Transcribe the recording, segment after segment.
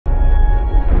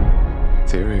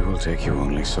Theory will take you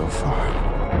only so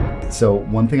far. So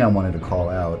one thing I wanted to call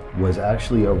out was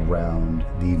actually around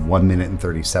the 1 minute and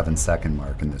 37-second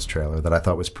mark in this trailer that I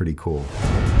thought was pretty cool.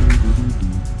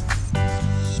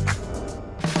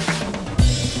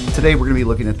 Today we're going to be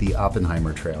looking at the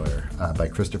Oppenheimer trailer by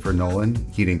Christopher Nolan.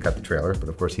 He didn't cut the trailer, but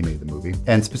of course he made the movie.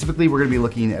 And specifically, we're going to be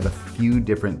looking at a few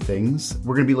different things.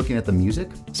 We're going to be looking at the music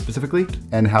specifically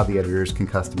and how the editors can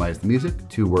customize the music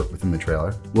to work within the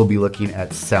trailer. We'll be looking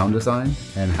at sound design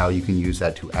and how you can use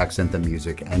that to accent the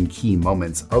music and key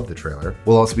moments of the trailer.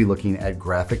 We'll also be looking at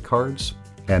graphic cards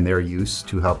and their use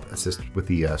to help assist with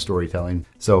the storytelling.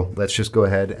 So let's just go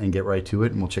ahead and get right to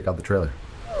it, and we'll check out the trailer.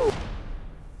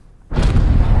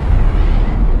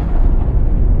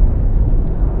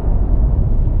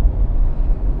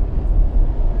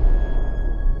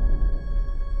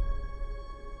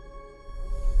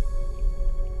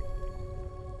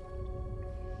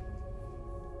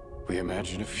 We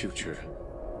imagine a future,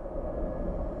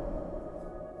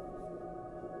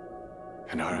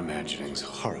 and our imaginings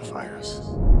horrify us.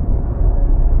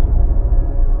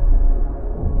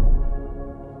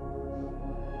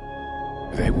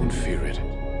 They won't fear it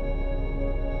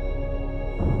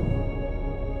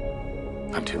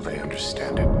until they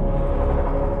understand it.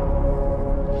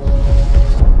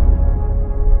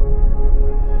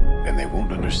 And they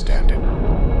won't understand it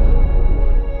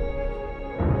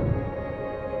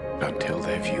until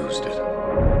they've used it.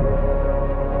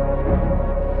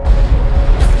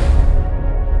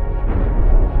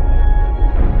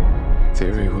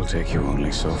 Theory will take you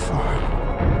only so far.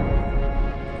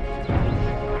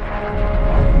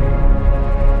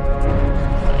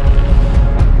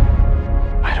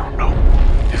 I don't know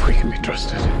if we can be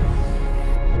trusted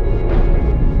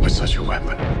with such a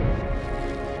weapon.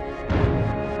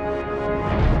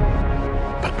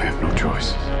 But we have no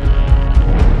choice.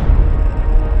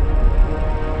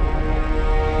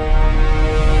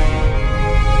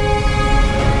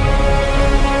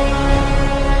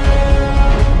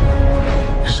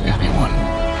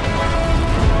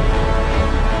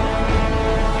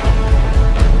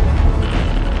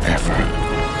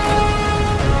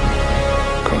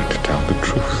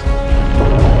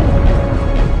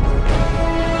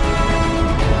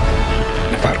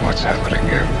 What's happening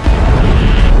here?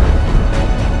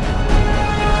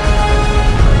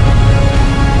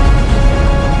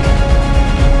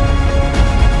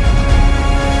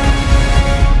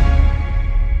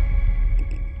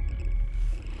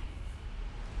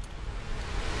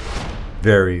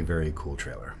 Very, very cool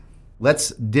trailer. Let's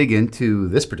dig into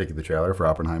this particular trailer for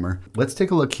Oppenheimer. Let's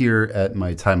take a look here at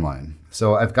my timeline.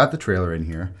 So I've got the trailer in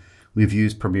here. We've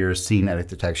used Premiere's scene edit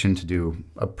detection to do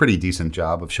a pretty decent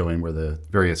job of showing where the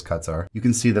various cuts are. You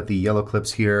can see that the yellow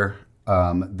clips here,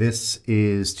 this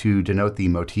is to denote the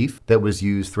motif that was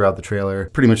used throughout the trailer.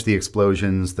 Pretty much the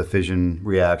explosions, the fission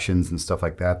reactions and stuff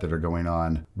like that that are going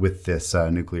on with this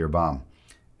nuclear bomb.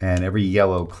 And every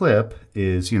yellow clip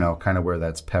is, you know, kind of where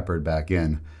that's peppered back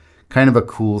in. Kind of a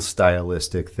cool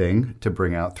stylistic thing to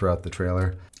bring out throughout the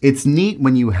trailer. It's neat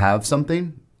when you have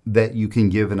something that you can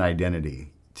give an identity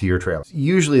to your trailer. It's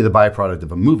usually the byproduct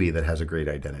of a movie that has a great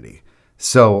identity.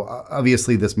 So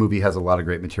obviously this movie has a lot of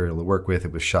great material to work with.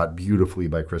 It was shot beautifully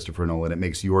by Christopher Nolan. It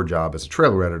makes your job as a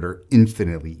trailer editor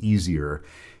infinitely easier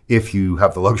if you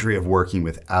have the luxury of working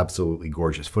with absolutely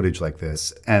gorgeous footage like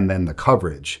this, and then the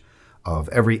coverage of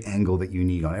every angle that you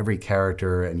need on every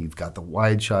character, and you've got the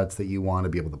wide shots that you want to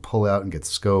be able to pull out and get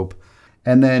scope.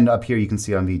 And then up here you can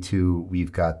see on V2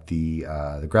 we've got the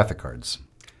graphic cards,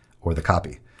 or the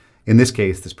copy. In this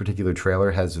case, this particular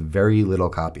trailer has very little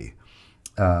copy.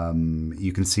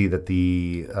 You can see that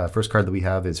the first card that we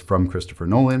have is from Christopher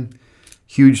Nolan.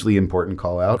 Hugely important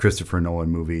call out. Christopher Nolan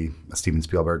movie, a Steven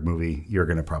Spielberg movie, you're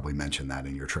going to probably mention that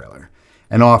in your trailer.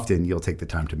 And often you'll take the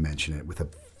time to mention it with a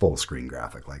full screen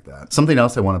graphic like that. Something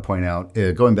else I want to point out,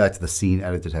 going back to the scene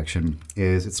edit detection,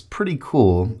 is it's pretty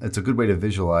cool. It's a good way to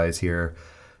visualize here.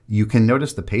 You can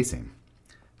notice the pacing.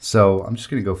 So I'm just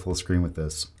going to go full screen with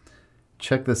this.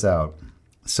 Check this out.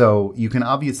 So you can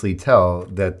obviously tell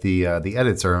that the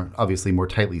edits are obviously more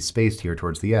tightly spaced here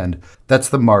towards the end. That's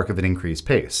the mark of an increased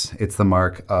pace. It's the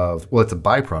mark of, well, it's a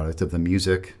byproduct of the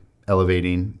music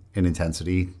elevating in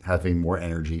intensity, having more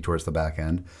energy towards the back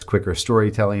end. It's quicker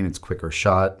storytelling, it's quicker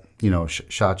shot,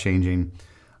 shot changing.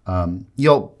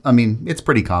 It's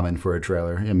pretty common for a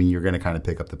trailer. I mean, you're going to kind of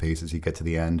pick up the pace as you get to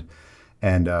the end.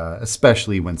 And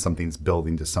especially when something's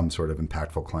building to some sort of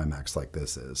impactful climax like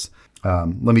this is. Let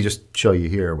me just show you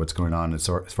here what's going on as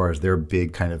far as their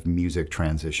big kind of music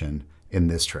transition in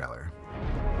this trailer.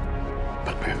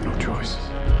 But we have no choice.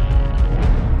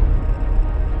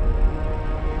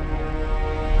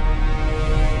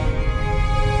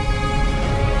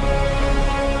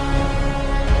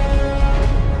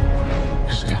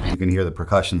 can hear the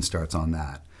percussion starts on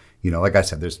that. Like I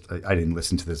said, I didn't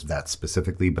listen to this that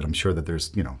specifically, but I'm sure that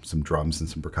there's, some drums and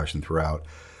some percussion throughout.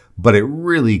 But it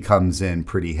really comes in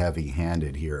pretty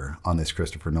heavy-handed here on this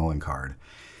Christopher Nolan card.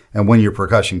 And when your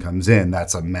percussion comes in,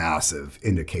 that's a massive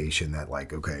indication that,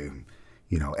 like, okay,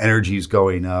 energy's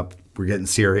going up. We're getting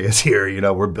serious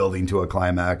here. We're building to a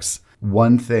climax.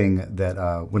 One thing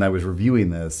that when I was reviewing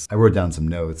this, I wrote down some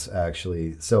notes,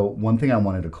 actually. So one thing I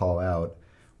wanted to call out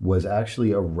was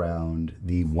actually around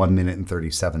the 1 minute and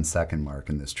 37-second mark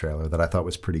in this trailer that I thought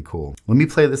was pretty cool. Let me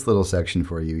play this little section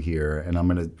for you here, and I'm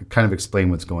going to kind of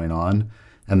explain what's going on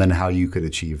and then how you could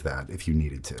achieve that if you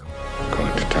needed to. I'm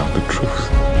going to tell the truth.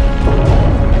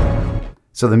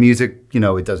 So the music,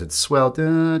 it does its swell,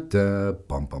 da, da,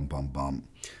 bum, bum, bum, bum.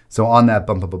 So on that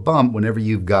bum, bum, bum, bum, whenever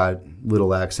you've got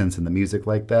little accents in the music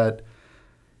like that,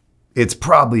 it's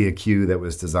probably a cue that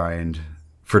was designed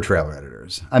for trailer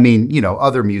editors. I mean,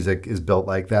 other music is built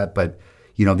like that, but,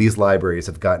 these libraries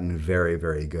have gotten very,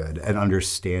 very good at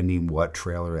understanding what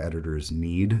trailer editors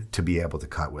need to be able to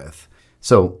cut with.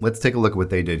 So let's take a look at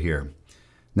what they did here.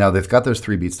 Now, they've got those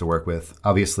 3 beats to work with.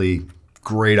 Obviously,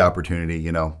 great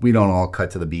opportunity. We don't all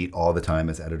cut to the beat all the time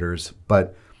as editors,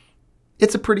 but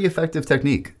it's a pretty effective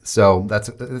technique. So that's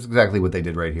exactly what they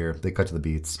did right here. They cut to the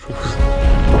beats.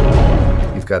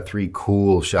 You've got 3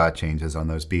 cool shot changes on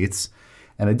those beats.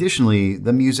 And additionally,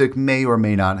 the music may or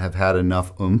may not have had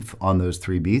enough oomph on those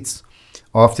 3 beats.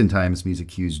 Oftentimes, music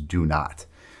cues do not.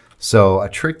 So a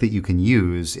trick that you can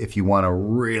use if you want to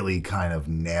really kind of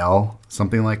nail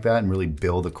something like that and really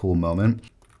build a cool moment,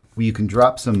 well, you can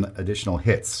drop some additional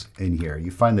hits in here. You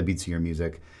find the beats of your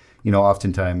music.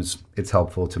 Oftentimes it's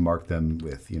helpful to mark them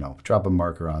with, drop a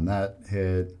marker on that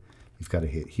hit. You've got a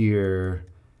hit here.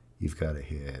 You've got a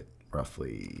hit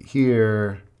roughly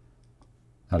here.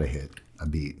 Not a hit, a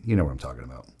beat. You know what I'm talking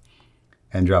about.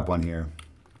 And drop one here.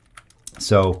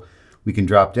 So we can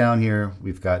drop down here.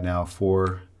 We've got now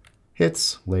 4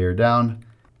 hits, layer down.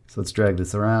 So let's drag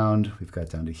this around. We've got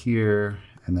down to here.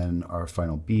 And then our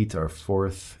final beat, our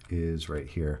 4th, is right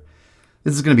here.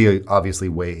 This is going to be obviously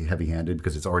way heavy-handed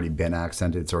because it's already been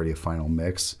accented. It's already a final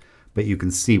mix. But you can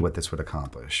see what this would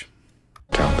accomplish.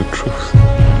 Tell the truth.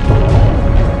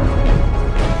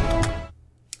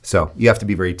 So you have to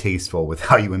be very tasteful with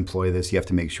how you employ this. You have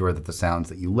to make sure that the sounds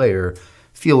that you layer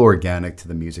feel organic to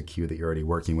the music cue that you're already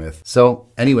working with. So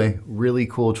anyway, really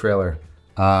cool trailer.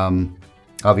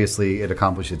 Obviously, it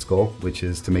accomplished its goal, which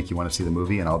is to make you want to see the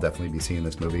movie, and I'll definitely be seeing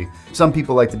this movie. Some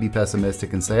people like to be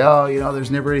pessimistic and say, oh, there's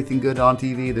never anything good on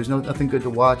TV. There's nothing good to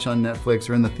watch on Netflix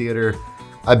or in the theater.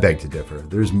 I beg to differ.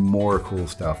 There's more cool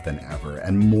stuff than ever,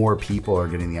 and more people are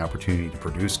getting the opportunity to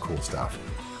produce cool stuff.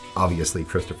 Obviously,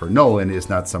 Christopher Nolan is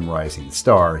not some rising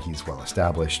star. He's well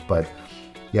established, but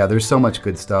yeah, there's so much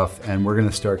good stuff, and we're going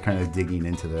to start kind of digging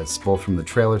into this, both from the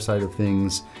trailer side of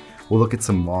things. We'll look at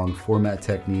some long format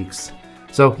techniques.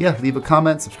 So yeah, leave a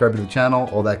comment, subscribe to the channel,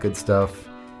 all that good stuff.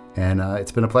 And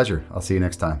it's been a pleasure. I'll see you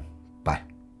next time. Bye.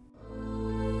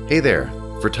 Hey there.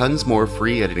 For tons more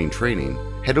free editing training,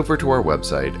 head over to our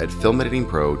website at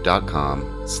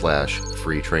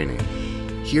filmeditingpro.com/free training.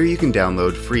 Here you can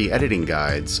download free editing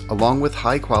guides along with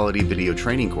high-quality video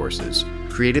training courses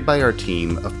created by our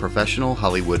team of professional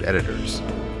Hollywood editors.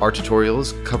 Our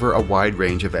tutorials cover a wide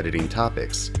range of editing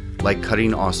topics, like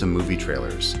cutting awesome movie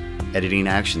trailers, editing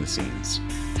action scenes,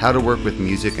 how to work with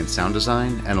music and sound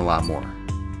design, and a lot more.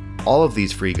 All of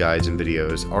these free guides and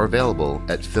videos are available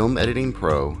at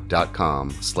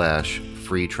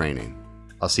filmeditingpro.com/free training.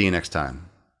 I'll see you next time.